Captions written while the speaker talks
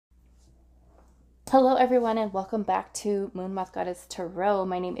Hello everyone and welcome back to Moon Moth Goddess Tarot.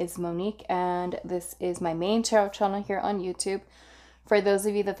 My name is Monique and this is my main tarot channel here on YouTube. For those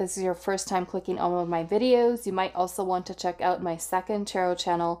of you that this is your first time clicking on one of my videos, you might also want to check out my second tarot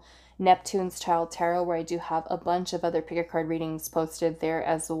channel, Neptune's Child Tarot, where I do have a bunch of other pick a card readings posted there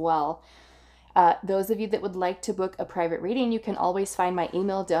as well. Those of you that would like to book a private reading, you can always find my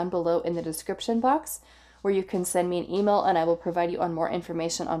email down below in the description box, where you can send me an email and I will provide you on more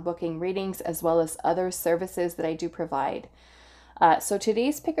information on booking readings as well as other services that I do provide. So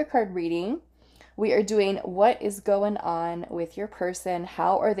today's pick a card reading, we are doing what is going on with your person.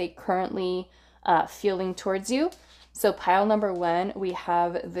 How are they currently feeling towards you? So pile number one, we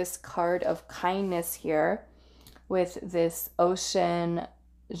have this card of kindness here with this ocean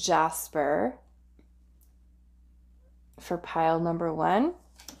jasper for pile number one.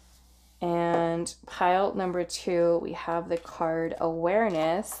 And pile number two, we have the card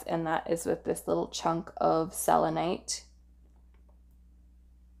awareness, and that is with this little chunk of selenite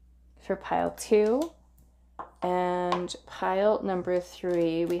for pile two. And pile number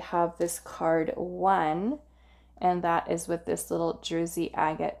three, we have this card one, and that is with this little druzy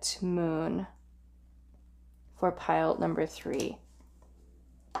agate moon for pile number three.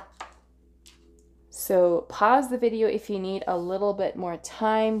 So pause the video if you need a little bit more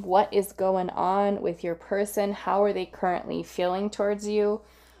time. What is going on with your person? How are they currently feeling towards you?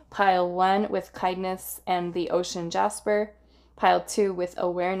 Pile one with kindness and the ocean jasper. Pile two with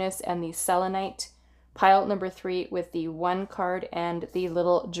awareness and the selenite. Pile number three with the one card and the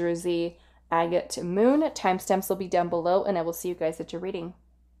little druzy agate moon. Timestamps will be down below and I will see you guys at your reading.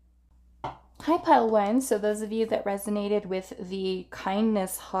 Hi pile one. So those of you that resonated with the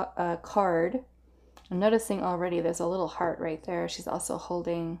kindness card, I'm noticing already there's a little heart right there. She's also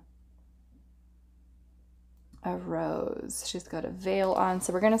holding a rose. She's got a veil on.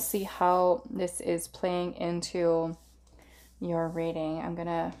 So we're going to see how this is playing into your reading. I'm going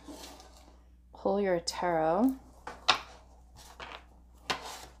to pull your tarot.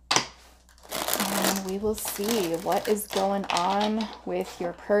 And we will see what is going on with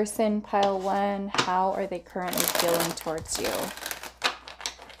your person, pile one. How are they currently feeling towards you?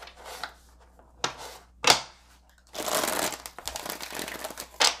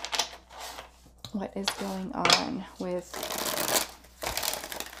 What is going on with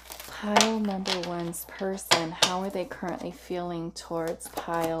pile number one's person? How are they currently feeling towards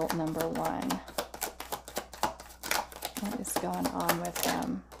pile number one? What is going on with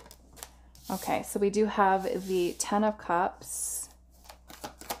them? Okay, so we do have the Ten of Cups.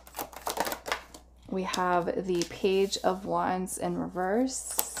 We have the Page of Wands in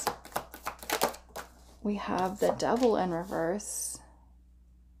reverse. We have the Devil in reverse.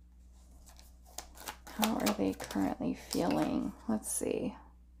 How are they currently feeling? Let's see.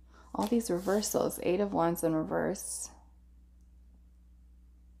 All these reversals. Eight of Wands in reverse.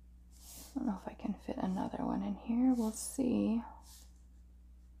 I don't know if I can fit another one in here. We'll see.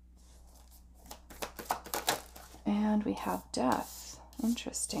 And we have Death.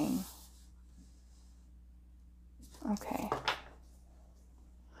 Interesting. Okay.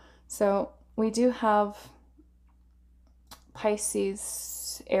 So we do have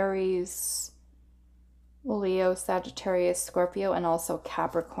Pisces, Aries, Leo, Sagittarius, Scorpio, and also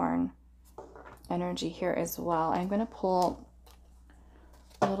Capricorn energy here as well. I'm going to pull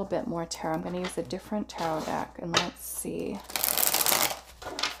a little bit more tarot. I'm going to use a different tarot deck, and let's see.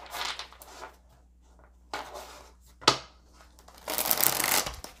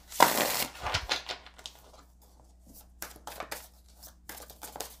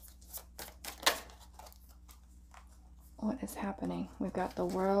 What is happening? We've got the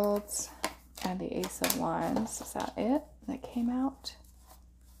Worlds and the Ace of Wands. Is that it that came out?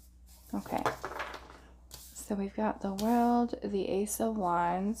 Okay. So we've got the World, the Ace of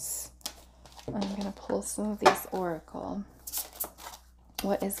Wands. I'm going to pull some of these Oracle.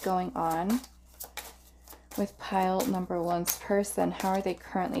 What is going on with pile number one's person? How are they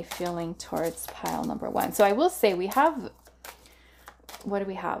currently feeling towards pile number one? So I will say we have, what do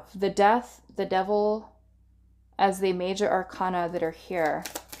we have? The Death, the Devil as the major arcana that are here.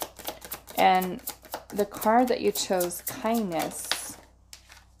 And the card that you chose, kindness,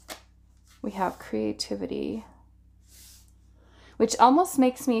 we have creativity, which almost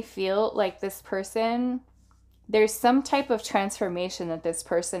makes me feel like this person, there's some type of transformation that this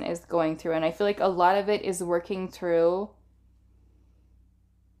person is going through. And I feel like a lot of it is working through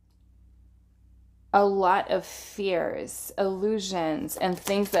a lot of fears, illusions, and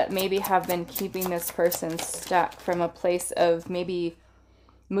things that maybe have been keeping this person stuck from a place of maybe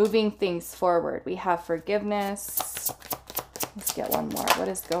moving things forward. We have forgiveness, Let's get one more. What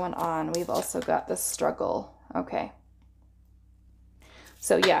is going on? We've also got the struggle. Okay.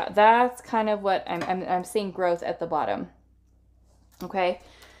 So yeah, that's kind of what I'm seeing, growth at the bottom. Okay.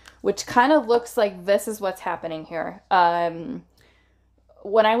 Which kind of looks like this is what's happening here.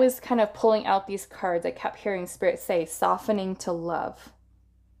 When I was kind of pulling out these cards, I kept hearing Spirit say, softening to love.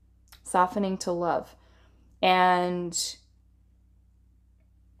 Softening to love. And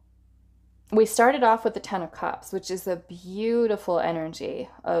we started off with the Ten of Cups, which is a beautiful energy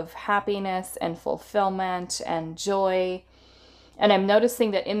of happiness and fulfillment and joy. And I'm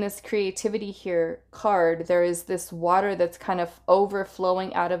noticing that in this creativity here card, there is this water that's kind of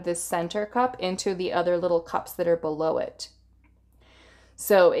overflowing out of this center cup into the other little cups that are below it.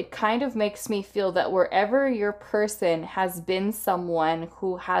 So it kind of makes me feel that wherever your person has been someone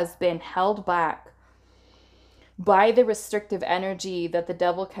who has been held back by the restrictive energy that the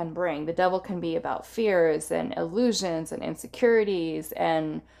devil can bring. The devil can be about fears and illusions and insecurities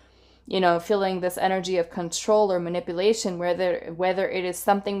and, you know, feeling this energy of control or manipulation, whether it is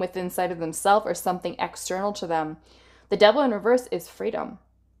something within inside of themselves or something external to them. The devil in reverse is freedom.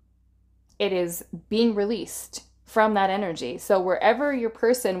 It is being released from that energy. So wherever your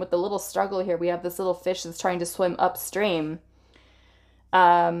person, with the little struggle here, we have this little fish that's trying to swim upstream.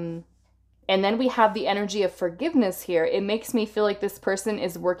 And then we have the energy of forgiveness here. It makes me feel like this person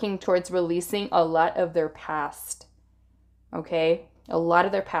is working towards releasing a lot of their past. Okay? A lot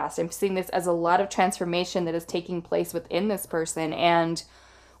of their past. I'm seeing this as a lot of transformation that is taking place within this person. And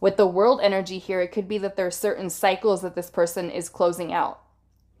with the world energy here, it could be that there are certain cycles that this person is closing out.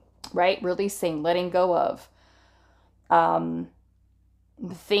 Right? Releasing, letting go of.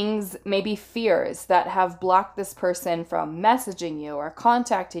 Things, maybe fears that have blocked this person from messaging you or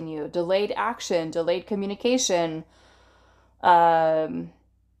contacting you, delayed action, delayed communication. And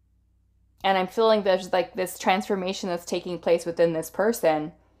I'm feeling there's like this transformation that's taking place within this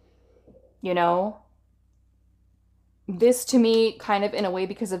person, you know. This to me, kind of in a way,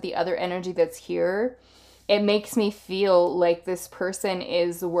 because of the other energy that's here, it makes me feel like this person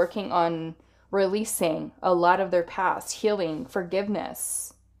is working on releasing a lot of their past, healing,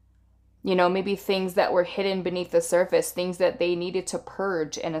 forgiveness. You know, maybe things that were hidden beneath the surface, things that they needed to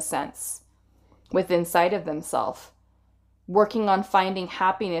purge in a sense, within inside of themselves. Working on finding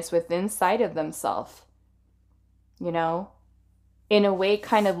happiness within inside of themselves. You know, in a way,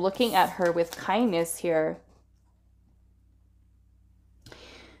 kind of looking at her with kindness here.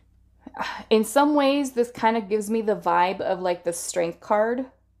 In some ways, this kind of gives me the vibe of like the Strength card,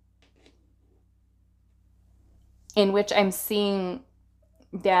 in which I'm seeing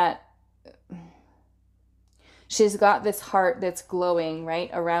that she's got this heart that's glowing right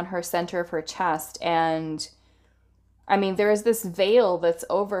around her center of her chest. And I mean, there is this veil that's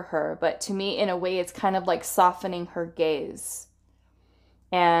over her, but to me, in a way, it's kind of like softening her gaze.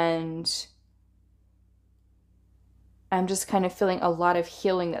 And I'm just kind of feeling a lot of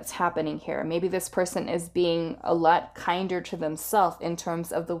healing that's happening here. Maybe this person is being a lot kinder to themselves in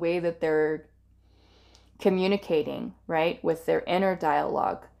terms of the way that they're communicating, right, with their inner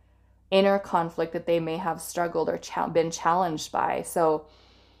dialogue, inner conflict that they may have struggled or been challenged by. So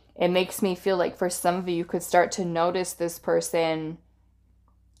it makes me feel like for some of you, you could start to notice this person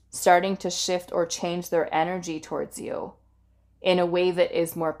starting to shift or change their energy towards you in a way that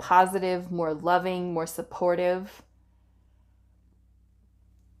is more positive, more loving, more supportive.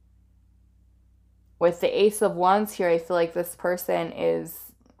 With the Ace of Wands here, I feel like this person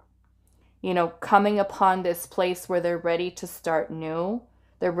is, you know, coming upon this place where they're ready to start new.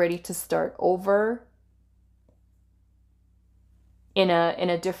 They're ready to start over in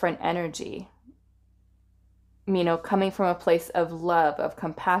a different energy. You know, coming from a place of love, of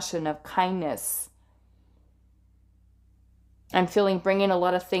compassion, of kindness. I'm feeling bringing a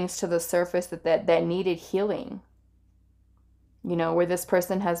lot of things to the surface that needed healing. You know, where this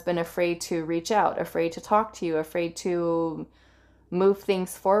person has been afraid to reach out, afraid to talk to you, afraid to move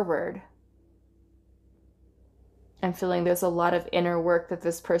things forward. I'm feeling there's a lot of inner work that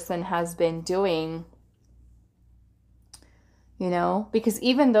this person has been doing, you know, because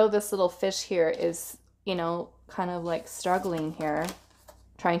even though this little fish here is, you know, kind of like struggling here,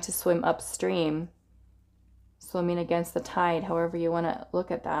 trying to swim upstream, swimming against the tide, however you want to look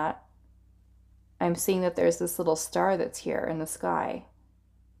at that, I'm seeing that there's this little star that's here in the sky,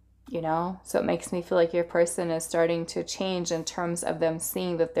 you know, so it makes me feel like your person is starting to change in terms of them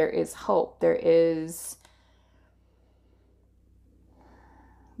seeing that there is hope, there is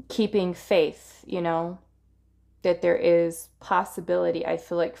keeping faith, you know, that there is possibility, I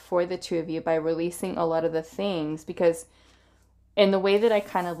feel like, for the two of you by releasing a lot of the things. Because And the way that I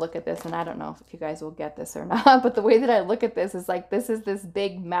kind of look at this, and I don't know if you guys will get this or not, but the way that I look at this is like, this is this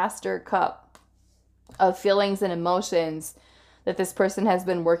big master cup of feelings and emotions that this person has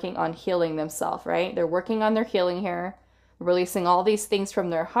been working on healing themselves, right? They're working on their healing here, releasing all these things from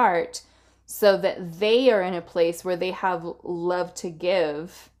their heart so that they are in a place where they have love to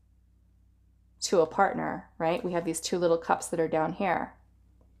give to a partner, right? We have these two little cups that are down here,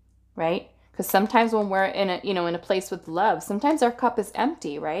 right? Because sometimes when we're in a, you know, in a place with love, sometimes our cup is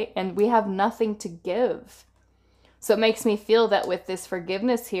empty, right? And we have nothing to give. So it makes me feel that with this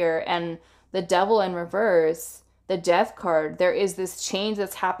forgiveness here and the devil in reverse, the death card, there is this change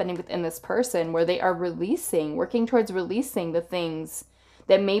that's happening within this person where they are releasing, working towards releasing the things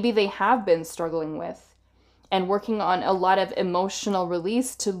that maybe they have been struggling with, and working on a lot of emotional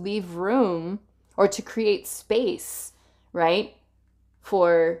release to leave room or to create space, right?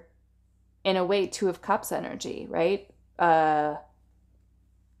 For, in a way, Two of Cups energy, right? A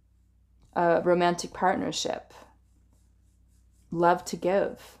romantic partnership, love to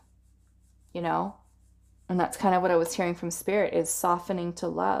give, you know? And that's kind of what I was hearing from Spirit, is softening to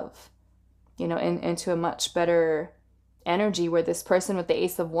love, you know, into a much better energy where this person with the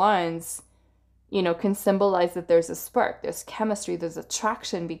Ace of Wands, you know, can symbolize that there's a spark, there's chemistry, there's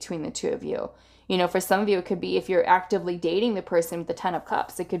attraction between the two of you. You know, for some of you, it could be if you're actively dating the person with the Ten of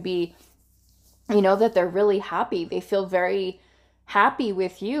Cups, it could be, you know, that they're really happy. They feel very happy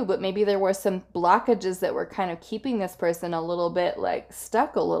with you, but maybe there were some blockages that were kind of keeping this person a little bit like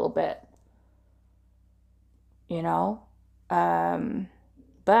stuck a little bit, you know?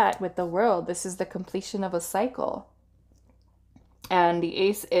 But with the World, this is the completion of a cycle. And the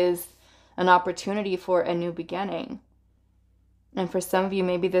Ace is an opportunity for a new beginning. And for some of you,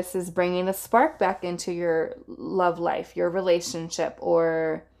 maybe this is bringing the spark back into your love life, your relationship,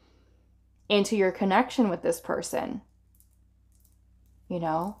 or into your connection with this person. You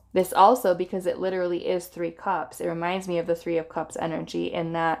know, this also, because it literally is 3 cups, it reminds me of the 3 of Cups energy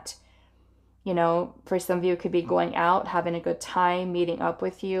in that, you know, for some of you, it could be going out, having a good time, meeting up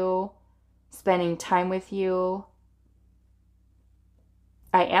with you, spending time with you.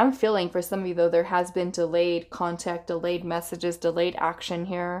 I am feeling for some of you, though, there has been delayed contact, delayed messages, delayed action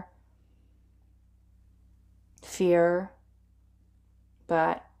here. Fear.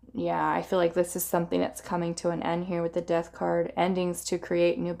 But yeah, I feel like this is something that's coming to an end here with the Death card. Endings to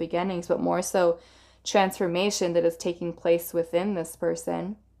create new beginnings, but more so transformation that is taking place within this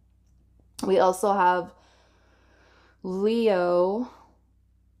person. We also have Leo,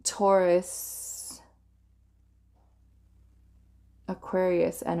 Taurus,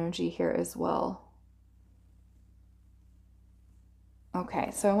 Aquarius energy here as well.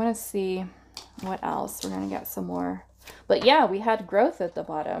 Okay, so I want to see what else. We're going to get some more. But yeah, we had growth at the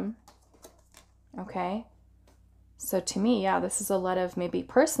bottom. Okay. So to me, yeah, this is a lot of maybe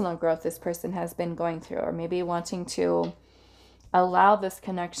personal growth this person has been going through, or maybe wanting to allow this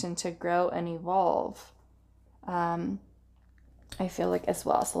connection to grow and evolve. I feel like as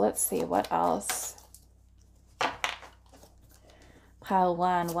well. So let's see what else. Pile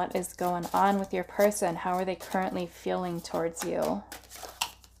 1, what is going on with your person? How are they currently feeling towards you?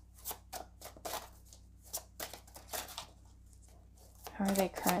 How are they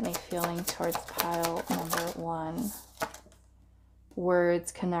currently feeling towards pile number 1?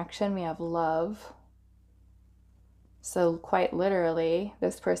 Words, connection, we have love. So quite literally,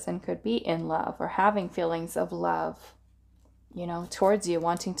 this person could be in love or having feelings of love, you know, towards you,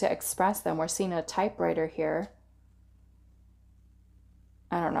 wanting to express them. We're seeing a typewriter here.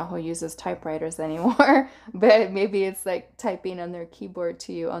 I don't know who uses typewriters anymore, but maybe it's like typing on their keyboard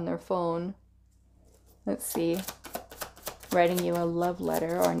to you on their phone. Let's see. Writing you a love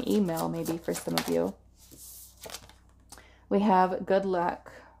letter or an email maybe for some of you. We have good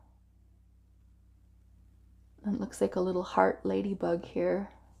luck. It looks like a little heart ladybug here.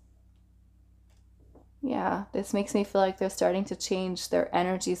 Yeah, this makes me feel like they're starting to change their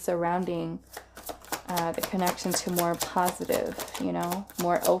energy surrounding the connection to more positive, you know,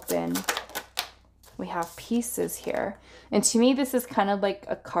 more open. We have pieces here. And to me, this is kind of like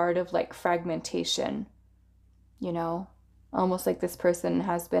a card of like fragmentation, you know, almost like this person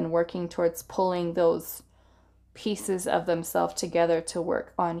has been working towards pulling those pieces of themselves together to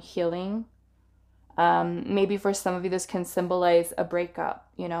work on healing. Maybe for some of you, this can symbolize a breakup,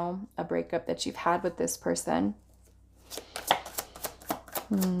 you know, a breakup that you've had with this person.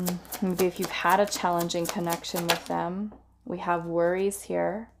 Maybe if you've had a challenging connection with them. We have worries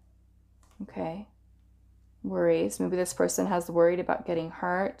here. Okay. Worries. Maybe this person has worried about getting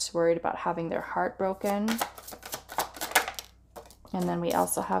hurt, worried about having their heart broken. And then we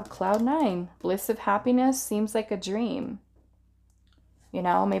also have cloud 9. Bliss of happiness seems like a dream. You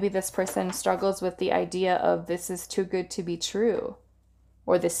know, maybe this person struggles with the idea of this is too good to be true,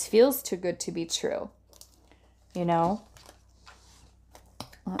 or this feels too good to be true, you know.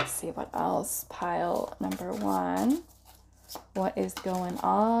 Let's see what else. Pile number 1. What is going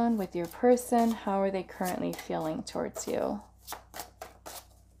on with your person? How are they currently feeling towards you?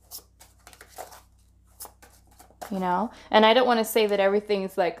 You know, and I don't want to say that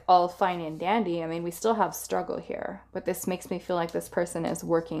everything's like all fine and dandy. I mean, we still have struggle here, but this makes me feel like this person is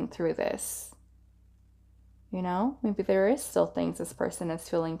working through this. You know, maybe there is still things this person is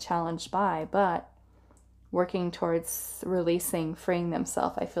feeling challenged by, but working towards releasing, freeing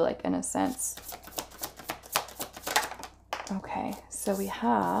themselves, I feel like, in a sense. Okay, so we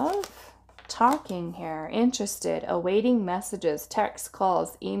have talking here, interested, awaiting messages, texts,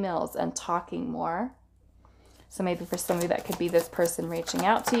 calls, emails, and talking more. So maybe for some of you that could be this person reaching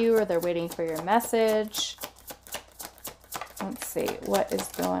out to you, or they're waiting for your message. Let's see, what is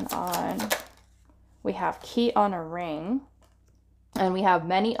going on? We have key on a ring, and we have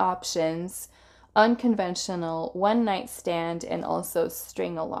many options, unconventional, one night stand, and also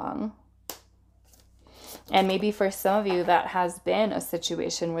string along. And maybe for some of you that has been a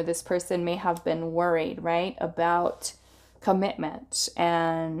situation where this person may have been worried, right, about commitment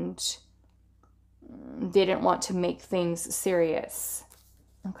and didn't want to make things serious.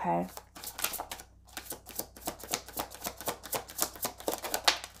 Okay.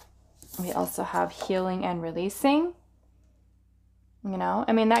 We also have healing and releasing. You know,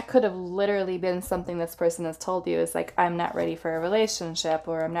 I mean, that could have literally been something this person has told you is like, I'm not ready for a relationship,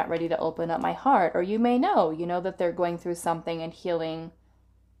 or I'm not ready to open up my heart. Or you may know, that they're going through something and healing.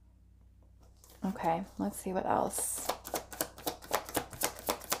 Okay, let's see what else.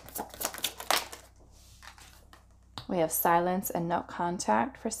 We have silence and no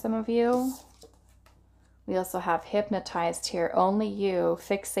contact for some of you. We also have hypnotized here, only you,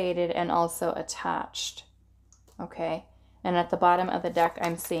 fixated, and also attached. Okay. And at the bottom of the deck,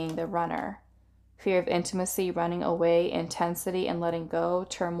 I'm seeing the runner. Fear of intimacy, running away, intensity and letting go,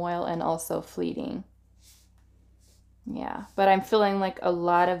 turmoil, and also fleeting. Yeah, but I'm feeling like a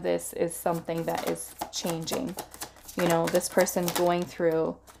lot of this is something that is changing. This person going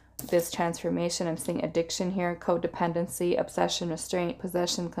through this transformation. I'm seeing addiction here, codependency, obsession, restraint,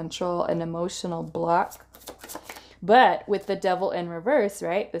 possession, control, and emotional block. But with the devil in reverse,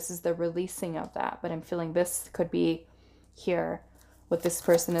 right? This is the releasing of that. But I'm feeling this could be here. What this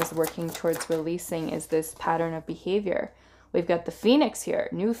person is working towards releasing is this pattern of behavior. We've got the Phoenix here.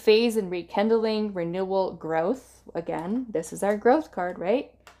 New phase and rekindling, renewal, growth. Again, this is our growth card,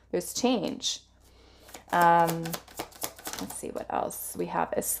 right? There's change. Let's see what else. We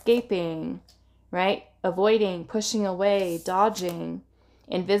have escaping, right? Avoiding, pushing away, dodging,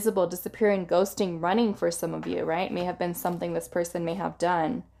 invisible, disappearing, ghosting, running for some of you, right? May have been something this person may have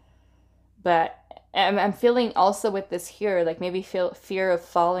done. But I'm feeling also with this here, like maybe fear of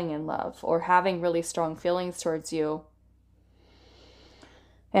falling in love or having really strong feelings towards you.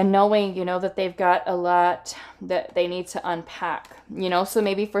 And knowing, that they've got a lot that they need to unpack, So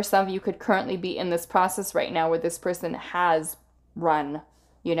maybe for some of you could currently be in this process right now where this person has run,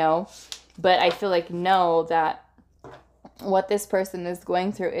 But I feel like know that what this person is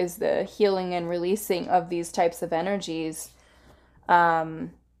going through is the healing and releasing of these types of energies.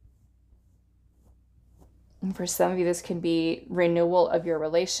 And for some of you, this can be renewal of your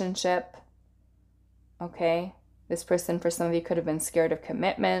relationship. Okay. This person, for some of you, could have been scared of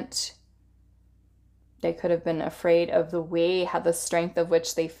commitment. They could have been afraid of the way, how the strength of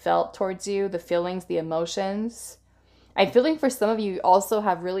which they felt towards you, the feelings, the emotions. I'm feeling for some of you also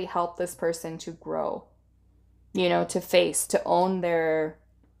have really helped this person to grow, to face, to own their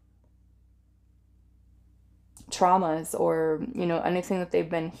traumas or, anything that they've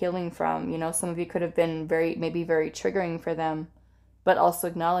been healing from. Some of you could have been maybe very triggering for them, but also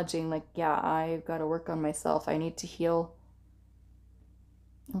acknowledging like, yeah, I've got to work on myself. I need to heal.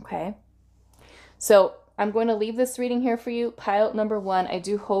 Okay. So I'm going to leave this reading here for you. Pile number 1. I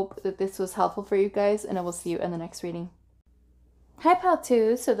do hope that this was helpful for you guys, and I will see you in the next reading. Hi, Pile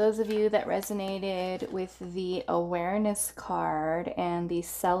 2. So those of you that resonated with the awareness card and the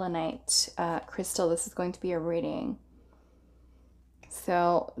selenite crystal, this is going to be a reading.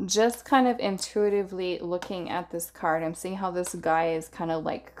 So just kind of intuitively looking at this card, I'm seeing how this guy is kind of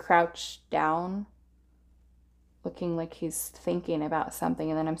like crouched down, looking like he's thinking about something.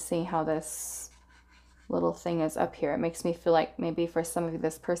 And then I'm seeing how this little thing is up here. It makes me feel like maybe for some of you,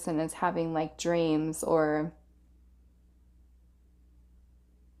 this person is having like dreams, or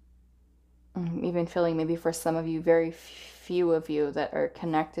even feeling maybe for some of you, very few of you that are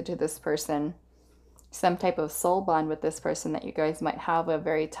connected to this person, some type of soul bond with this person, that you guys might have a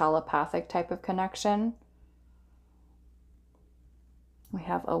very telepathic type of connection. We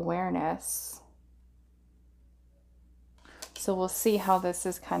have awareness. So we'll see how this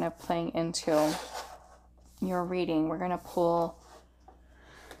is kind of playing into your reading. We're going to pull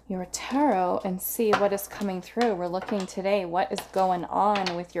your tarot and see what is coming through. We're looking today, what is going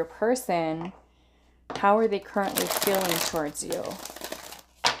on with your person? How are they currently feeling towards you?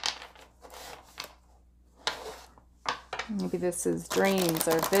 Maybe this is dreams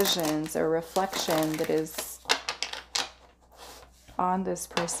or visions or reflection that is on this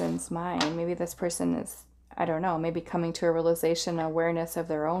person's mind. Maybe this person is, I don't know, maybe coming to a realization, awareness of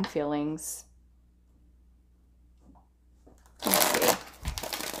their own feelings. Let's see.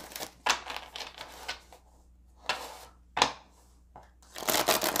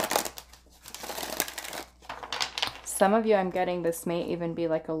 Some of you, I'm getting, this may even be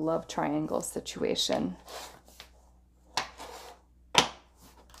like a love triangle situation.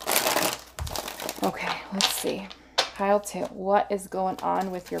 Okay, let's see. Pile 2. What is going on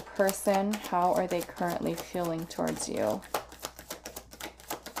with your person? How are they currently feeling towards you?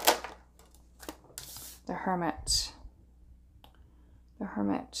 The Hermit. The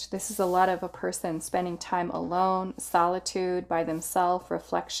Hermit. This is a lot of a person spending time alone, solitude, by themselves,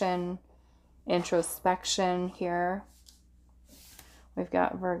 reflection, introspection here. We've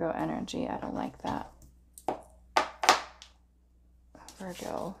got Virgo energy. I don't like that.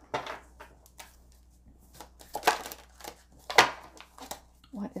 Virgo.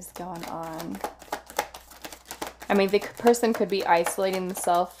 What is going on? I mean, the person could be isolating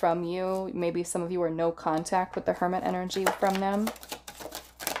themselves from you. Maybe some of you are no contact with the Hermit energy from them.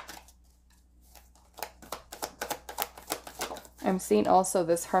 I'm seeing also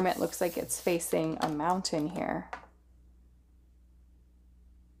this Hermit looks like it's facing a mountain here.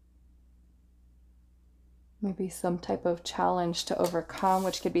 Maybe some type of challenge to overcome,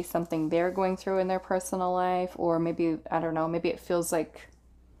 which could be something they're going through in their personal life. Or maybe, I don't know, maybe it feels like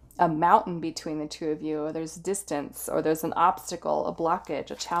a mountain between the two of you, or there's distance, or there's an obstacle, a blockage,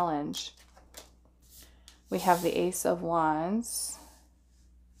 a challenge. We have the Ace of Wands.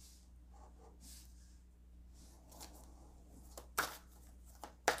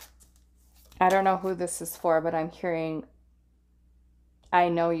 I don't know who this is for, but I'm hearing, I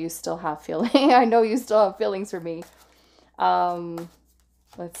know you still have feelings. I know you still have feelings for me.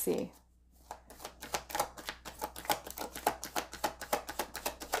 Let's see.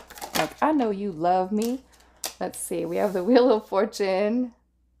 Like, I know you love me. Let's see. We have the Wheel of Fortune.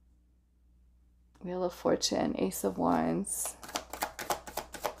 Wheel of Fortune. Ace of Wands.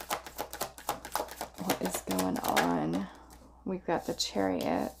 What is going on? We've got the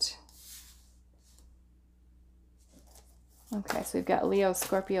Chariot. Okay, so we've got Leo,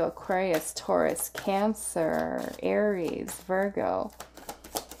 Scorpio, Aquarius, Taurus, Cancer, Aries, Virgo.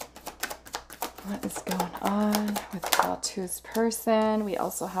 What is going on with Pile 2's person? We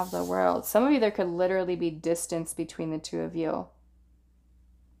also have the World. Some of you, there could literally be distance between the two of you.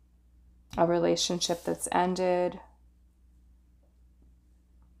 A relationship that's ended.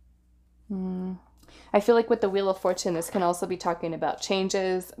 I feel like with the Wheel of Fortune, this can also be talking about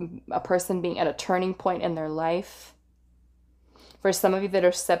changes, a person being at a turning point in their life. For some of you that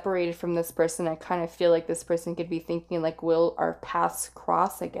are separated from this person, I kind of feel like this person could be thinking like, will our paths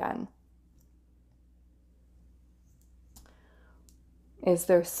cross again? Is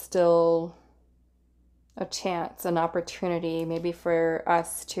there still a chance, an opportunity, maybe for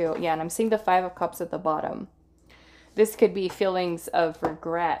us to, yeah, and I'm seeing the Five of Cups at the bottom. This could be feelings of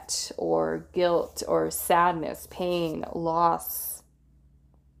regret or guilt or sadness, pain, loss.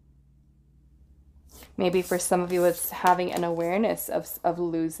 Maybe for some of you, it's having an awareness of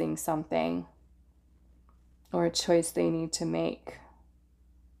losing something or a choice they need to make.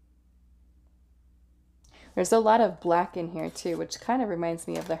 There's a lot of black in here too, which kind of reminds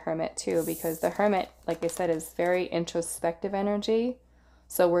me of the Hermit too, because the Hermit, like I said, is very introspective energy.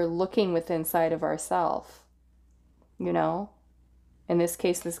 So we're looking within inside of ourselves, you know? In this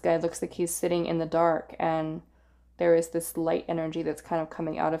case, this guy looks like he's sitting in the dark and there is this light energy that's kind of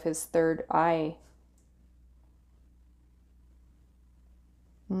coming out of his third eye.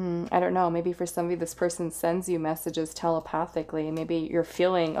 I don't know. Maybe for some of you, this person sends you messages telepathically. Maybe you're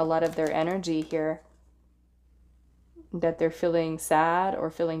feeling a lot of their energy here. That they're feeling sad or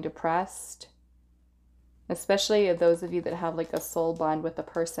feeling depressed. Especially those of you that have like a soul bond with a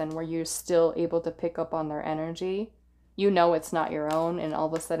person where you're still able to pick up on their energy. You know it's not your own, and all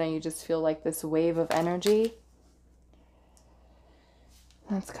of a sudden you just feel like this wave of energy.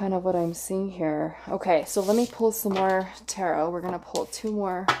 That's kind of what I'm seeing here. Okay, so let me pull some more tarot. We're going to pull two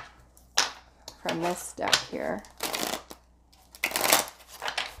more from this deck here.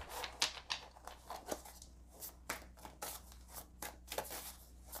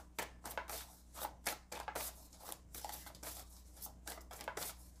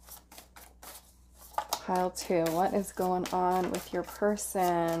 Pile 2, what is going on with your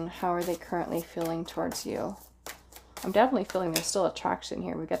person? How are they currently feeling towards you? I'm definitely feeling there's still attraction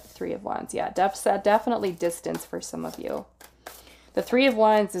here. We've got the 3 of Wands. Yeah, definitely distance for some of you. The 3 of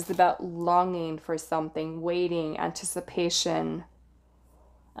Wands is about longing for something, waiting, anticipation,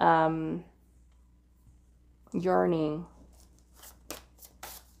 yearning,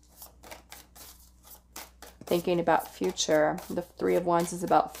 thinking about future. The 3 of Wands is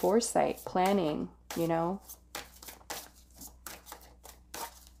about foresight, planning, you know.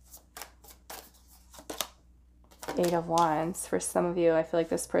 Eight of Wands. For some of you, I feel like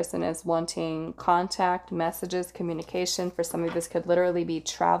this person is wanting contact, messages, communication. For some of you, this could literally be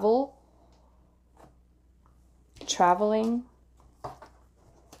traveling.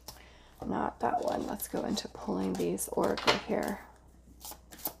 Not that one. Let's go into pulling these oracle here.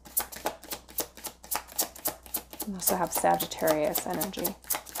 We also have Sagittarius energy.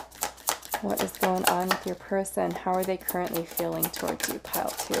 What is going on with your person? How are they currently feeling towards you? Pile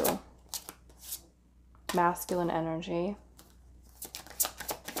 2. Masculine energy.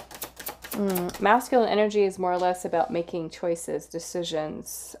 Masculine energy is more or less about making choices,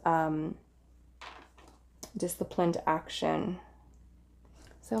 decisions, disciplined action.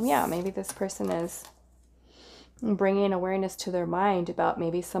 So yeah, maybe this person is bringing awareness to their mind about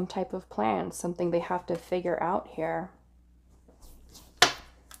maybe some type of plan, something they have to figure out here.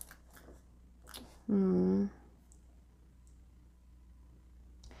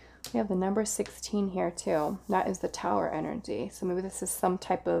 We have the number 16 here too. That is the Tower energy. So maybe this is some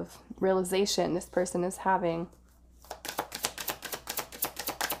type of realization this person is having.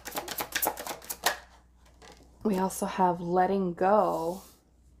 We also have letting go.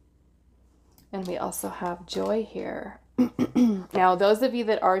 And we also have joy here. Now, those of you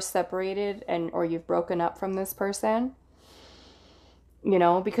that are separated or you've broken up from this person, you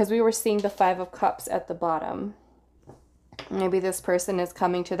know, because we were seeing the 5 of Cups at the bottom. Maybe this person is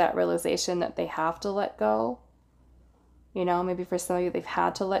coming to that realization that they have to let go. You know, maybe for some of you, they've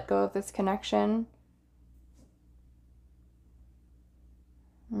had to let go of this connection.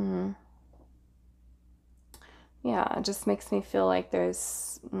 Yeah, it just makes me feel like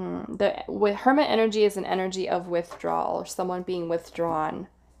there's... with Hermit energy is an energy of withdrawal or someone being withdrawn.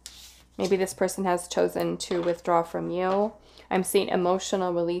 Maybe this person has chosen to withdraw from you. I'm seeing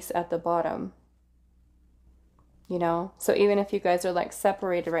emotional release at the bottom. You know, so even if you guys are like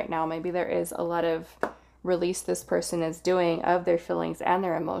separated right now, maybe there is a lot of release this person is doing of their feelings and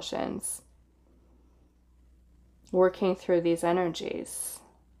their emotions. Working through these energies.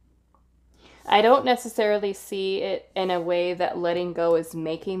 I don't necessarily see it in a way that letting go is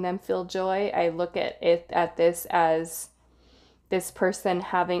making them feel joy. I look at this as this person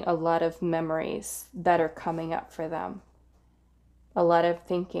having a lot of memories that are coming up for them. A lot of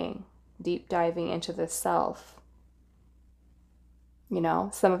thinking, deep diving into the self. You know,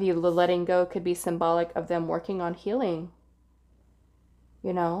 some of you, the letting go could be symbolic of them working on healing.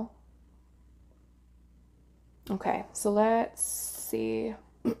 You know? Okay, so let's see.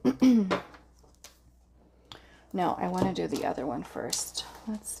 No, I want to do the other one first.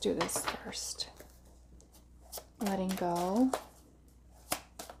 Let's do this first. Letting go.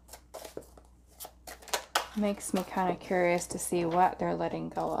 Makes me kind of curious to see what they're letting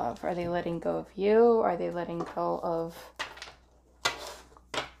go of. Are they letting go of you? Are they letting go of...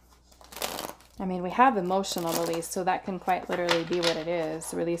 I mean, we have emotional release, so that can quite literally be what it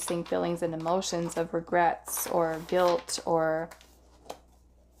is. Releasing feelings and emotions of regrets or guilt or...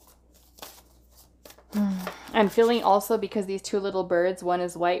 I'm feeling also, because these 2 little birds, one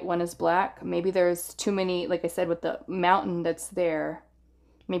is white, one is black. Maybe there's too many, like I said, with the mountain that's there.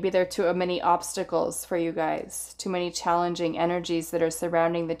 Maybe there are too many obstacles for you guys. Too many challenging energies that are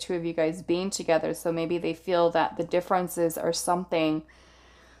surrounding the 2 of you guys being together. So maybe they feel that the differences are something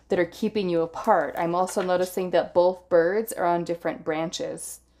that are keeping you apart. I'm also noticing that both birds are on different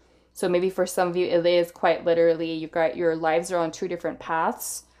branches. So maybe for some of you, it is quite literally, your lives are on 2 different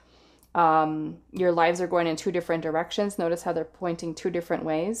paths. Your lives are going in 2 different directions. Notice how they're pointing 2 different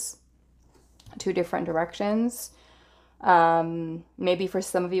ways, 2 different directions. Maybe for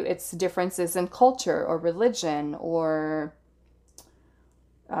some of you, it's differences in culture or religion or,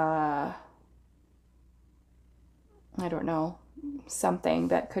 I don't know, something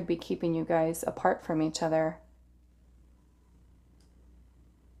that could be keeping you guys apart from each other.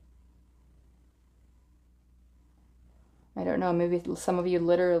 I don't know, maybe some of you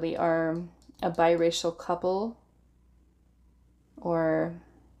literally are a biracial couple, or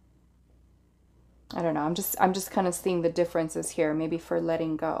I don't know. I'm just kind of seeing the differences here, maybe for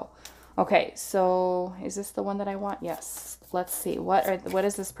letting go. Okay, so is this the one that I want? Yes. Let's see. What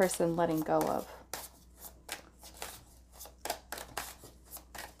is this person letting go of?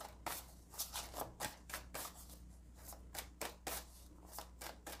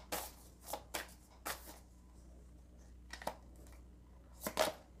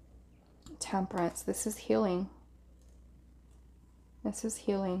 Temperance. This is healing. This is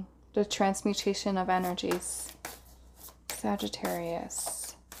healing. The transmutation of energies.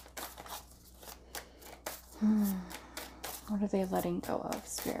 Sagittarius. What are they letting go of,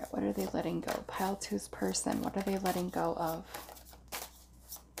 Spirit? What are they letting go? Pile 2's person. What are they letting go of?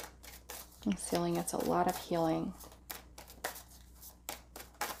 I'm feeling it's a lot of healing.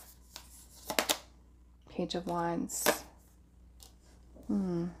 Page of Wands.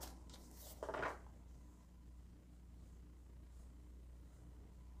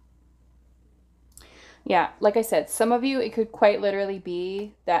 Yeah, like I said, some of you, it could quite literally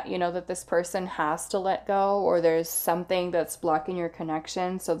be that, you know, that this person has to let go, or there's something that's blocking your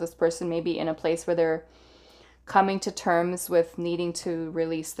connection. So this person may be in a place where they're coming to terms with needing to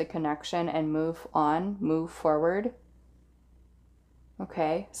release the connection and move on, move forward.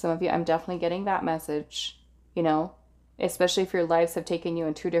 Okay, some of you, I'm definitely getting that message, you know, especially if your lives have taken you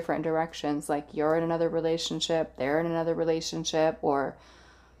in 2 different directions, like you're in another relationship, they're in another relationship, or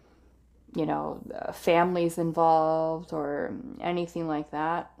you know, families involved or anything like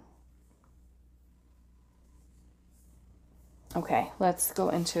that. Okay, let's go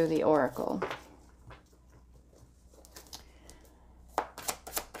into the oracle.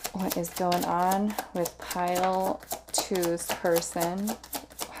 What is going on with pile 2's person?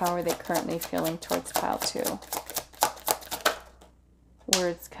 How are they currently feeling towards pile 2?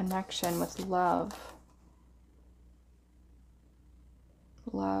 Words, connection with love.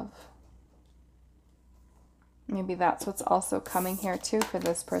 Love. Maybe that's what's also coming here too for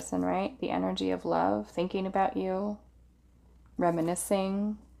this person, right? The energy of love, thinking about you,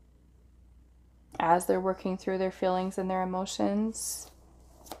 reminiscing as they're working through their feelings and their emotions.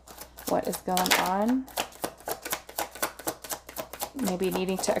 What is going on? Maybe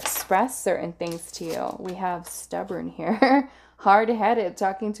needing to express certain things to you. We have stubborn here, hard-headed,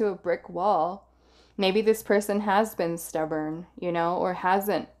 talking to a brick wall. Maybe this person has been stubborn, you know, or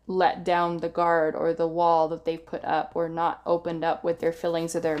hasn't let down the guard or the wall that they've put up, or not opened up with their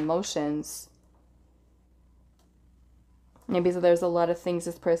feelings or their emotions. Maybe so there's a lot of things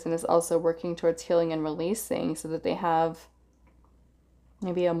this person is also working towards healing and releasing, so that they have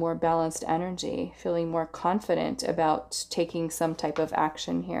maybe a more balanced energy, feeling more confident about taking some type of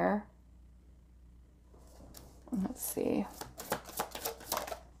action here. Let's see.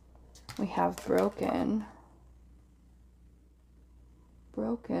 We have broken.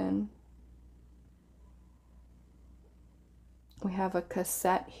 Broken. We have a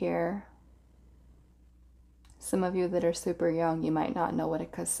cassette here. Some of you that are super young, you might not know what a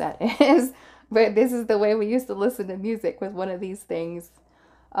cassette is, but this is the way we used to listen to music, with one of these things.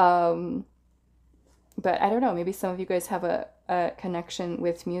 But I don't know, maybe some of you guys have a connection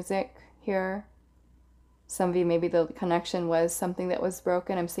with music here. Some of you, maybe the connection was something that was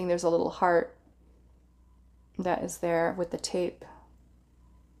broken. I'm seeing there's a little heart that is there with the tape.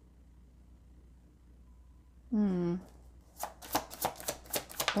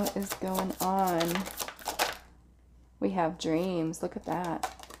 What is going on? We have dreams. Look at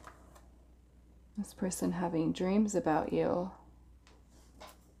that. This person having dreams about you.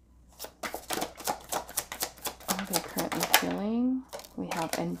 Are they currently feeling? We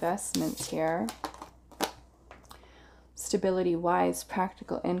have investments here. Stability-wise,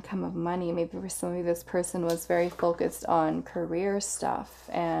 practical income of money. Maybe for some of you, this person was very focused on career stuff,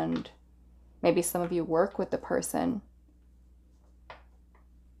 and maybe some of you work with the person.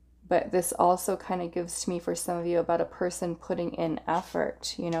 But this also kind of gives to me, for some of you, about a person putting in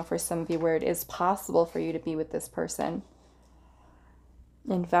effort, you know, for some of you, where it is possible for you to be with this person.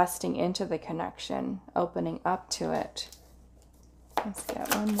 Investing into the connection, opening up to it. Let's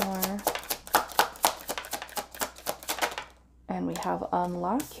get one more. And we have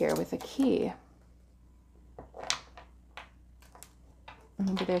unlock here with a key.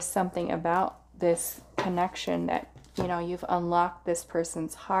 Maybe there's something about this connection that, you know, you've unlocked this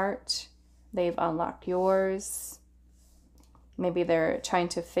person's heart. They've unlocked yours. Maybe they're trying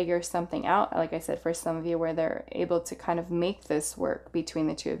to figure something out, like I said, for some of you, where they're able to kind of make this work between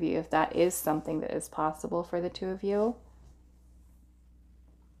the two of you, if that is something that is possible for the two of you.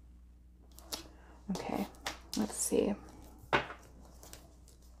 Okay, let's see.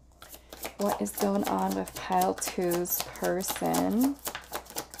 what is going on with pile 2's person?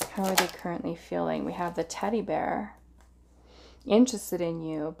 How are they currently feeling? We have the teddy bear. Interested in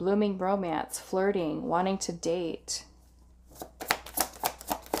you, blooming romance, flirting, wanting to date.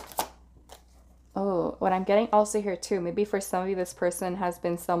 Oh, what I'm getting also here too, maybe for some of you, this person has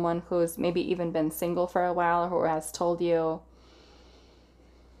been someone who's maybe even been single for a while, or who has told you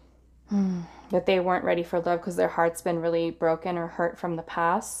that they weren't ready for love because their heart's been really broken or hurt from the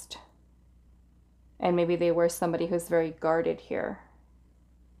past. And maybe they were somebody who's very guarded here.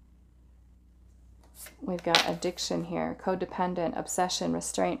 We've got addiction here, codependent, obsession,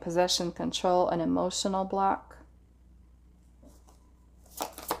 restraint, possession, control, an emotional block.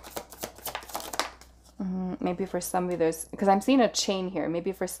 Maybe for some of you there's, because I'm seeing a chain here.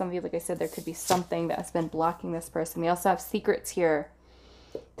 Maybe for some of you, like I said, there could be something that has been blocking this person. We also have secrets here,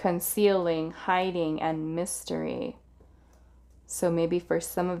 concealing, hiding, and mystery. So maybe for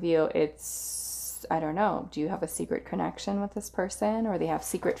some of you, it's, I don't know, do you have a secret connection with this person? Or they have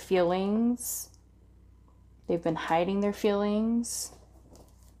secret feelings? They've been hiding their feelings.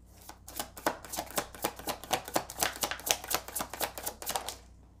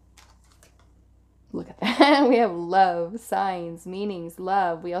 Look at that. We have love, signs, meanings,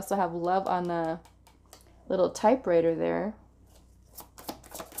 love. We also have love on the little typewriter there.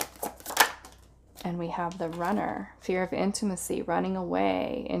 And we have the runner, fear of intimacy, running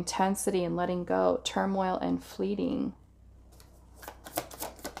away, intensity and letting go, turmoil and fleeting.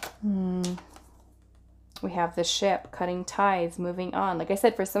 We have the ship, cutting ties, moving on. Like I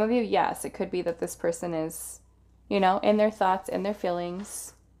said, for some of you, yes, it could be that this person is, you know, in their thoughts, in their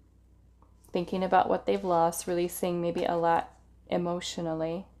feelings, thinking about what they've lost, releasing maybe a lot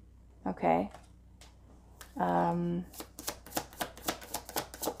emotionally. Okay.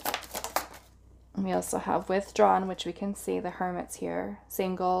 We also have withdrawn, which we can see the hermits here.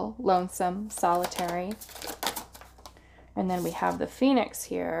 Single, lonesome, solitary. And then we have the phoenix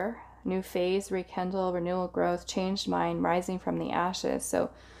here. New phase, rekindle, renewal, growth, changed mind, rising from the ashes.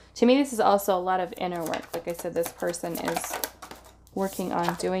 So to me, this is also a lot of inner work. Like I said, this person is working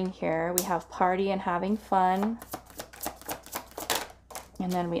on doing here. We have party and having fun.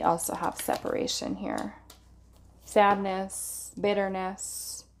 And then we also have separation here. Sadness,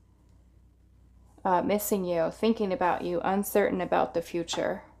 bitterness, missing you, thinking about you, uncertain about the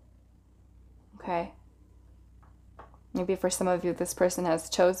future. Okay. Maybe for some of you, this person has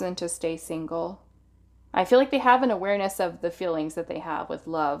chosen to stay single. I feel like they have an awareness of the feelings that they have with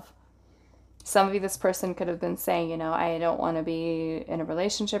love. Some of you, this person could have been saying, you know, I don't want to be in a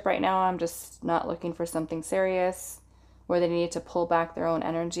relationship right now. I'm just not looking for something serious, where they need to pull back their own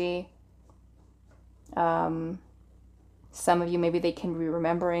energy. Some of you, maybe they can be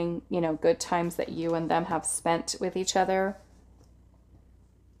remembering, you know, good times that you and them have spent with each other.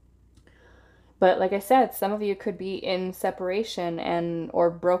 But like I said, some of you could be in separation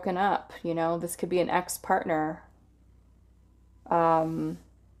or broken up, you know. This could be an ex-partner. And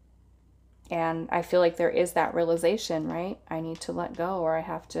I feel like there is that realization, right? I need to let go, or I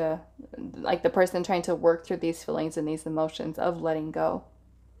have to, like the person trying to work through these feelings and these emotions of letting go.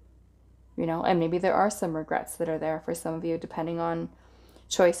 You know, and maybe there are some regrets that are there for some of you, depending on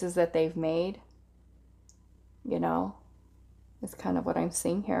choices that they've made. You know, is kind of what I'm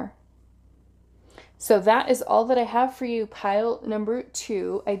seeing here. So that is all that I have for you, pile number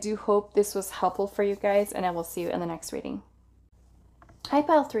 2. I do hope this was helpful for you guys, and I will see you in the next reading. Hi,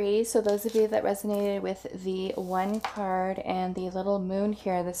 pile 3. So those of you that resonated with the 1 card and the little moon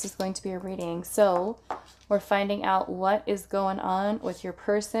here, this is going to be a reading. So we're finding out what is going on with your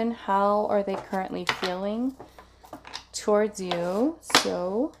person. How are they currently feeling towards you?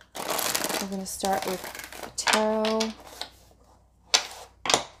 So we're going to start with tarot.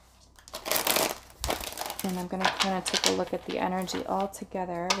 And I'm going to kind of take a look at the energy all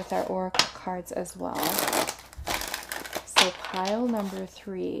together with our oracle cards as well. So pile number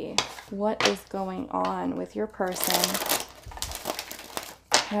 3, what is going on with your person?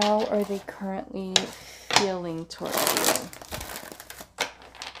 How are they currently feeling towards you?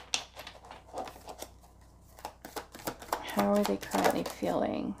 How are they currently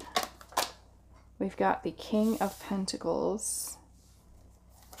feeling? We've got the King of Pentacles.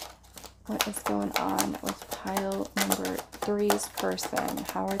 What is going on with pile number 3's person?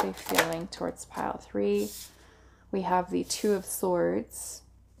 How are they feeling towards pile 3? We have the 2 of Swords.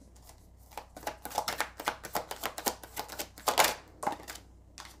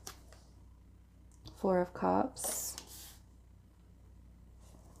 Four of Cups.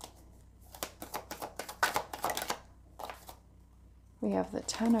 We have the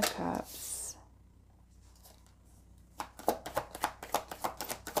 10 of Cups.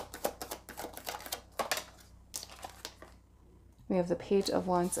 We have the Page of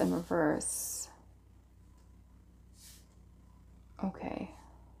Wands in reverse. Okay.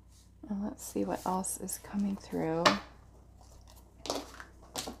 And let's see what else is coming through.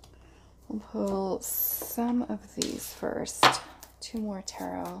 We'll pull some of these first. 2 more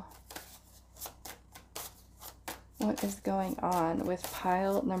tarot. What is going on with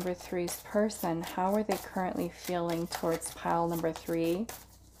pile number 3's person? How are they currently feeling towards pile number 3?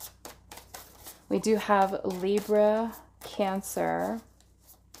 We do have Libra, Cancer,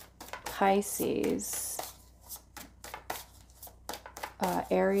 Pisces,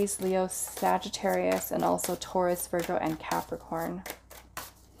 Aries, Leo, Sagittarius, and also Taurus, Virgo, and Capricorn.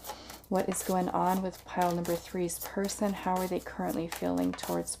 What is going on with pile number 3's person? How are they currently feeling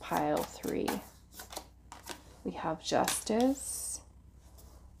towards pile 3? We have Justice,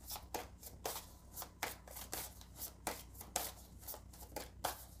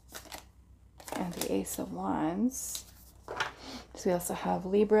 and the Ace of Wands. So we also have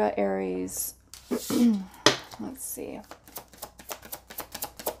Libra, Aries. Let's see.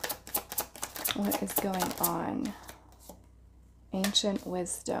 What is going on? Ancient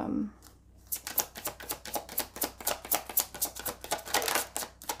Wisdom.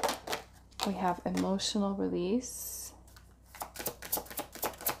 We have Emotional Release.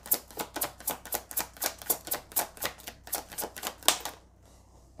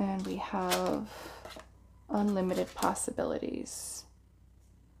 And we have Unlimited Possibilities.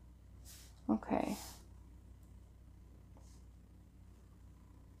 Okay.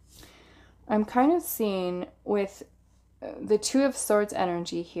 I'm kind of seeing with the Two of Swords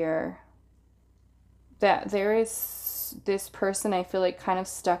energy here that there is this person, I feel like, kind of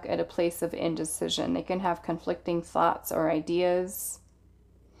stuck at a place of indecision. They can have conflicting thoughts or ideas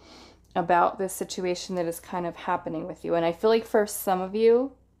about this situation that is kind of happening with you. And I feel like for some of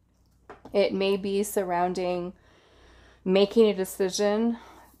you, it may be surrounding making a decision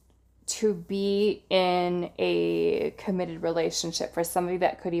to be in a committed relationship. For some of you,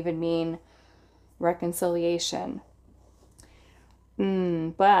 that could even mean reconciliation.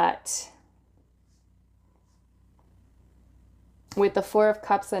 But with the Four of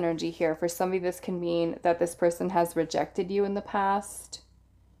Cups energy here, for some of you, this can mean that this person has rejected you in the past,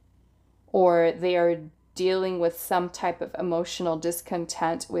 or they are dealing with some type of emotional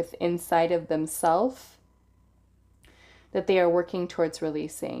discontent with inside of themselves that they are working towards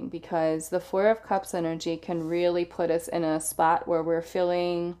releasing, because the Four of Cups energy can really put us in a spot where we're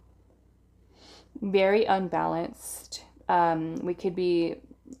feeling very unbalanced. We could be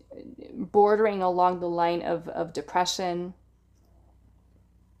bordering along the line of depression.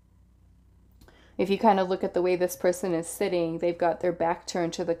 If you kind of look at the way this person is sitting, they've got their back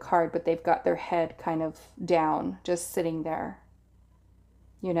turned to the card, but they've got their head kind of down, just sitting there,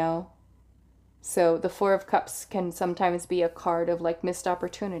 you know? So the Four of Cups can sometimes be a card of like missed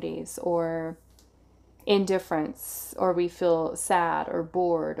opportunities or indifference, or we feel sad or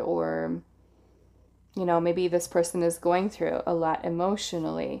bored, or, you know, maybe this person is going through a lot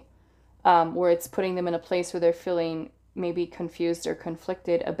emotionally, where it's putting them in a place where they're feeling maybe confused or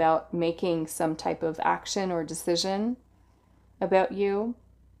conflicted about making some type of action or decision about you.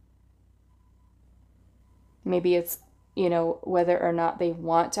 Maybe it's, you know, whether or not they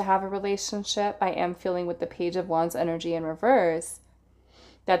want to have a relationship. I am feeling with the Page of Wands energy in reverse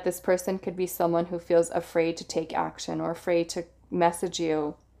that this person could be someone who feels afraid to take action or afraid to message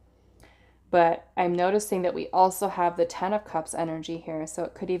you. But I'm noticing that we also have the Ten of Cups energy here. So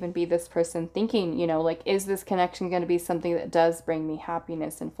it could even be this person thinking, you know, like, is this connection going to be something that does bring me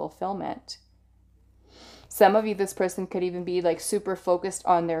happiness and fulfillment? Some of you, this person could even be like super focused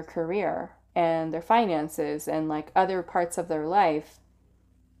on their career and their finances and like other parts of their life.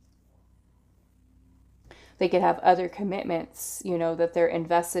 They could have other commitments, you know, that they're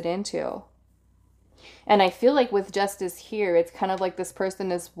invested into. And I feel like with Justice here, it's kind of like this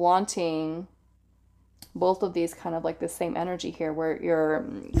person is wanting both of these, kind of like the same energy here, where you're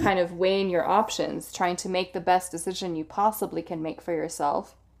kind of weighing your options, trying to make the best decision you possibly can make for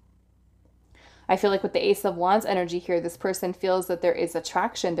yourself. I feel like with the Ace of Wands energy here, this person feels that there is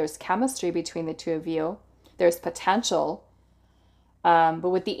attraction, there's chemistry between the two of you, there's potential. But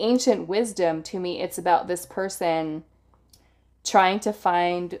with the Ancient Wisdom, to me, it's about this person trying to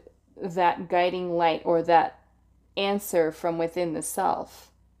find that guiding light or that answer from within the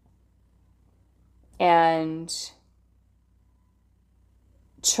self, and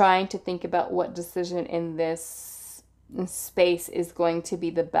trying to think about what decision in this space is going to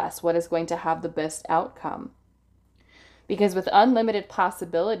be the best, what is going to have the best outcome. Because with unlimited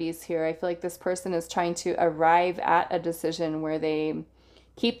possibilities here, I feel like this person is trying to arrive at a decision where they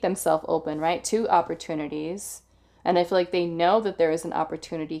keep themselves open, right, to opportunities, And I feel like they know that there is an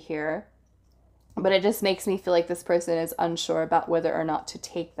opportunity here, but it just makes me feel like this person is unsure about whether or not to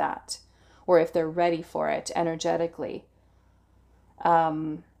take that, or if they're ready for it energetically.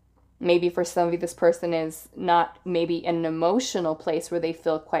 Maybe for some of you, this person is not maybe in an emotional place where they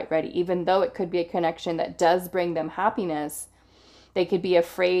feel quite ready, even though it could be a connection that does bring them happiness. They could be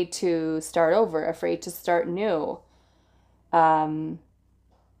afraid to start over, afraid to start new. To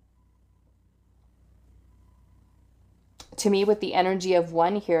me, with the energy of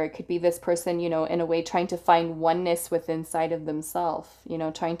one here, it could be this person, you know, in a way trying to find oneness within inside of themselves, you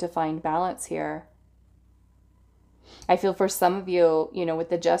know, trying to find balance here. I feel for some of you, you know, with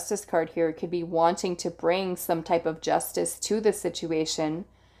the Justice card here, it could be wanting to bring some type of justice to the situation.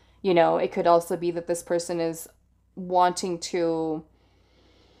 You know, it could also be that this person is wanting to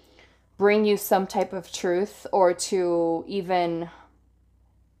bring you some type of truth, or to even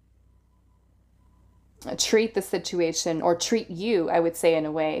treat the situation, or treat you, I would say, in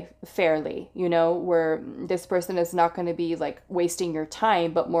a way fairly, you know, where this person is not going to be like wasting your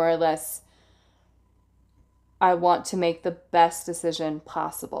time, but more or less, I want to make the best decision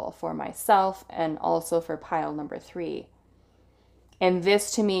possible for myself and also for pile number 3. And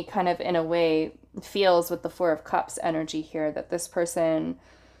this to me kind of in a way feels with the 4 of Cups energy here that this person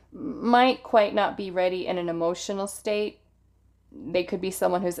might quite not be ready in an emotional state. They could be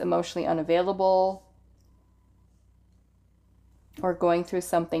someone who's emotionally unavailable or going through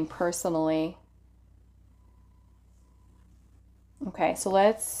something personally. Okay, so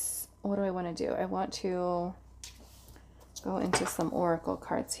what do I want to do? I want to go into some oracle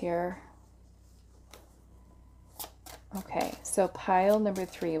cards here. Okay, so pile number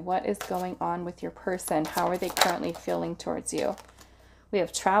 3, what is going on with your person? How are they currently feeling towards you? We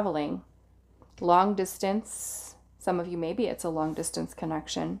have traveling, long distance. Some of you, maybe it's a long distance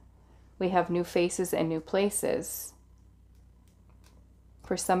connection. We have new faces and new places.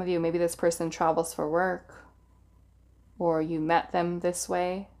 For some of you, maybe this person travels for work, or you met them this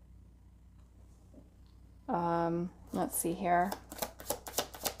way. Let's see here.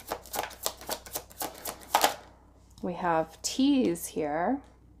 We have T's here.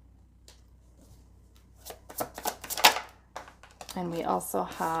 And we also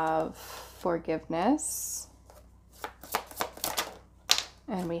have forgiveness.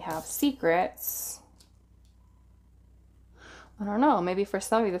 And we have secrets. I don't know, maybe for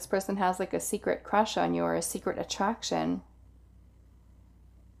some of you, this person has like a secret crush on you, or a secret attraction.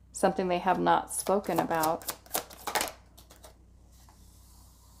 Something they have not spoken about.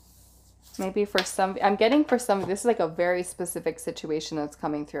 Maybe for some, I'm getting for some, this is like a very specific situation that's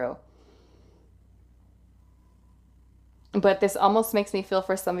coming through. But this almost makes me feel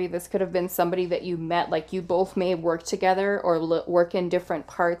for some of you, this could have been somebody that you met, like you both may have worked together, or work in different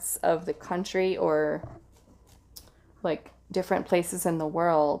parts of the country, or like different places in the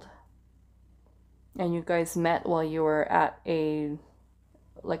world. And you guys met while you were at a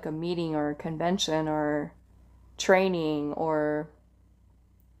meeting or a convention or training or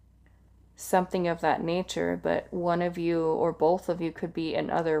something of that nature. But one of you or both of you could be in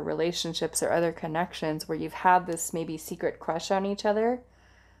other relationships or other connections where you've had this maybe secret crush on each other.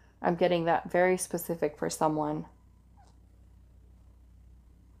 I'm getting that very specific for someone.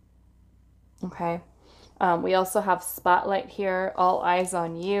 Okay. We also have spotlight here, all eyes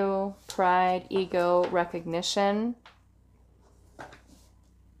on you, pride, ego, recognition.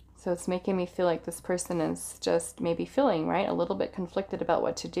 So it's making me feel like this person is just maybe feeling, right, a little bit conflicted about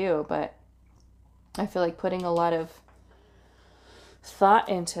what to do, but I feel like putting a lot of thought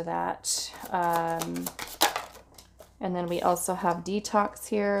into that. And then we also have detox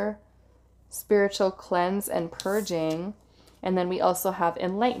here, spiritual cleanse and purging. And then we also have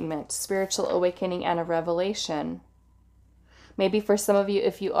enlightenment, spiritual awakening, and a revelation. Maybe for some of you,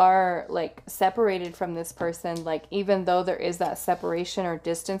 if you are like separated from this person, like even though there is that separation or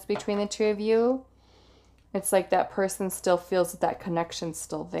distance between the two of you, it's like that person still feels that connection's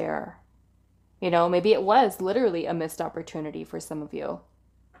still there. You know, maybe it was literally a missed opportunity for some of you,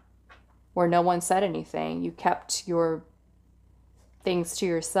 where no one said anything. You kept your things to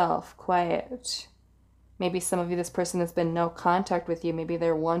yourself, quiet. Maybe some of you, this person has been no contact with you. Maybe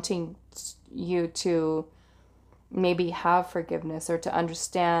they're wanting you to maybe have forgiveness, or to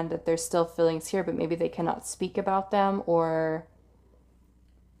understand that there's still feelings here, but maybe they cannot speak about them, or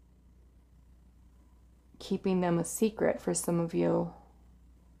keeping them a secret for some of you.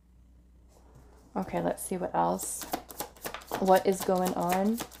 Okay, let's see what else. What is going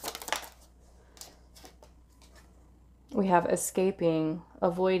on? We have escaping,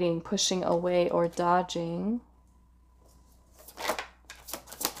 avoiding, pushing away, or dodging.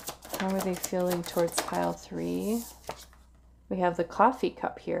 How are they feeling towards pile 3? We have the coffee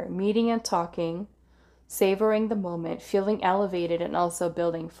cup here. Meeting and talking, savoring the moment, feeling elevated, and also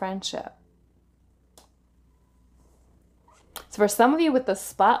building friendship. So for some of you with the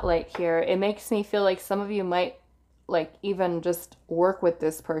spotlight here, it makes me feel like some of you might like even just work with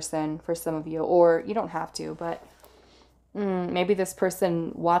this person for some of you, or you don't have to, but maybe this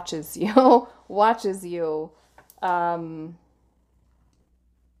person watches you, watches you.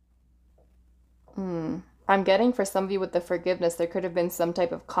 I'm getting for some of you with the forgiveness, there could have been some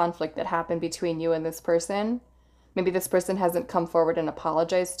type of conflict that happened between you and this person. Maybe this person hasn't come forward and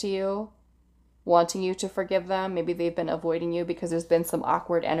apologized to you, wanting you to forgive them. Maybe they've been avoiding you because there's been some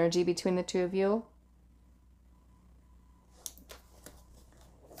awkward energy between the two of you.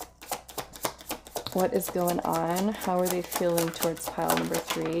 What is going on? How are they feeling towards pile number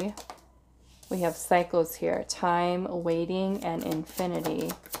 3? We have cycles here. Time, waiting, and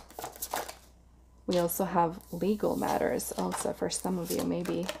infinity. We also have legal matters also for some of you,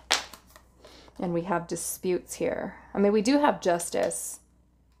 maybe. And we have disputes here. I mean, we do have justice.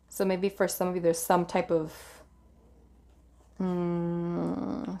 So maybe for some of you, there's some type of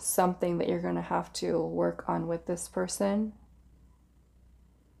something that you're going to have to work on with this person.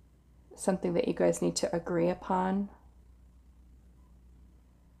 Something that you guys need to agree upon.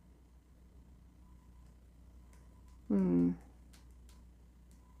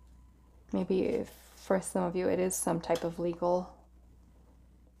 Maybe if for some of you it is some type of legal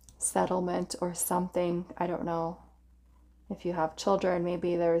settlement or something. I don't know. If you have children,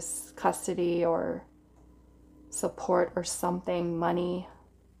 maybe there's custody or support or something, money.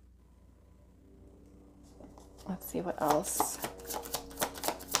 Let's see what else.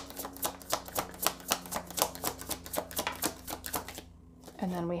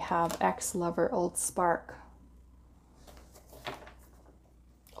 And then we have ex-lover, old spark.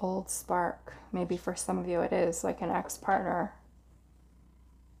 Old spark. Maybe for some of you it is like an ex-partner.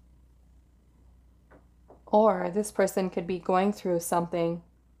 Or this person could be going through something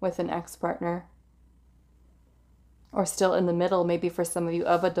with an ex-partner. Or still in the middle, maybe for some of you,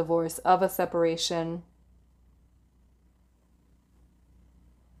 of a divorce, of a separation.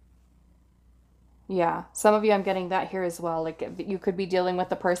 Yeah, some of you, I'm getting that here as well. Like you could be dealing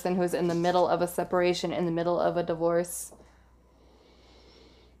with a person who's in the middle of a separation, in the middle of a divorce.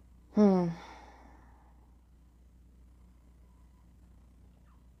 And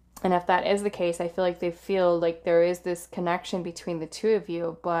if that is the case, I feel like they feel like there is this connection between the two of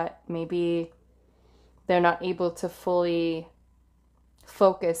you, but maybe they're not able to fully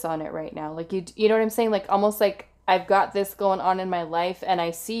focus on it right now. Like you know what I'm saying? Like almost like I've got this going on in my life and I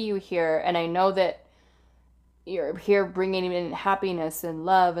see you here and I know that you're here bringing in happiness and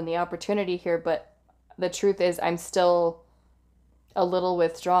love and the opportunity here, but the truth is I'm still a little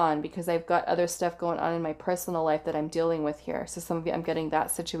withdrawn because I've got other stuff going on in my personal life that I'm dealing with here. So some of you, I'm getting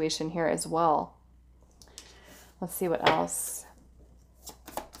that situation here as well. Let's see what else.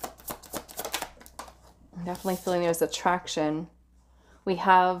 I'm definitely feeling there's attraction. We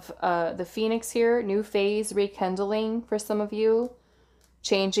have the Phoenix here, new phase, rekindling for some of you,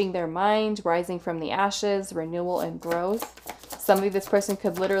 changing their mind, rising from the ashes, renewal and growth. Some of you, this person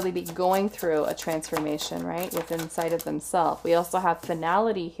could literally be going through a transformation, right, within inside of themselves. We also have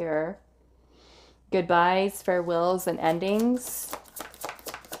finality here, goodbyes, farewells, and endings.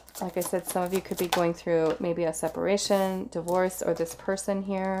 Like I said, some of you could be going through maybe a separation, divorce, or this person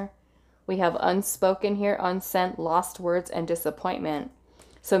here. We have unspoken here, unsent, lost words, and disappointment.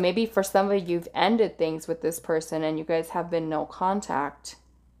 So maybe for some of you, you've ended things with this person and you guys have been no contact.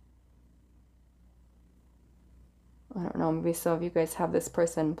 I don't know, maybe some of you guys have this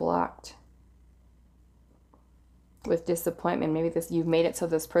person blocked with disappointment. Maybe this, you've made it so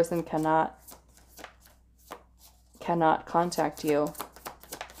this person cannot contact you.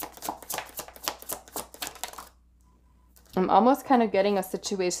 I'm almost kind of getting a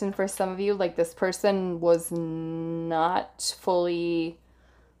situation for some of you, like this person was not fully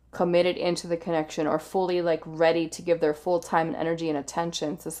committed into the connection or fully like ready to give their full time and energy and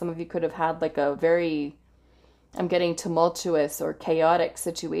attention. So some of you could have had like a very, I'm getting tumultuous or chaotic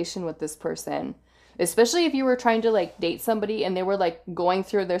situation with this person. Especially if you were trying to like date somebody and they were like going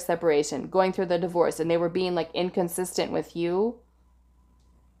through their separation, going through the divorce, and they were being like inconsistent with you.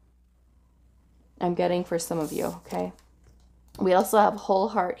 I'm getting for some of you, okay? We also have whole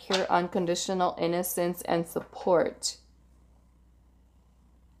heart here, unconditional innocence and support.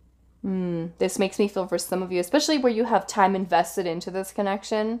 This makes me feel for some of you, especially where you have time invested into this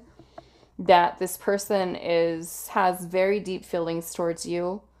connection, that this person has very deep feelings towards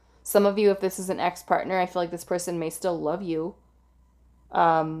you. Some of you, if this is an ex-partner, I feel like this person may still love you.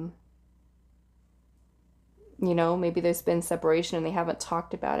 You know, maybe there's been separation and they haven't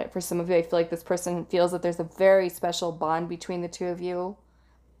talked about it. For some of you, I feel like this person feels that there's a very special bond between the two of you.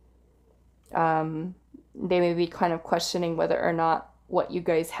 They may be kind of questioning whether or not what you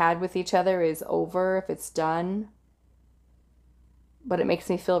guys had with each other is over, if it's done. But it makes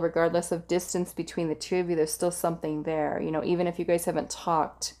me feel, regardless of distance between the two of you, there's still something there. You know, even if you guys haven't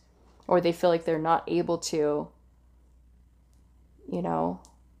talked, or they feel like they're not able to, you know,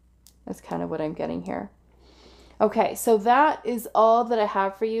 that's kind of what I'm getting here. Okay, so that is all that I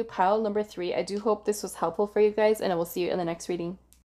have for you, pile number 3. I do hope this was helpful for you guys, and I will see you in the next reading.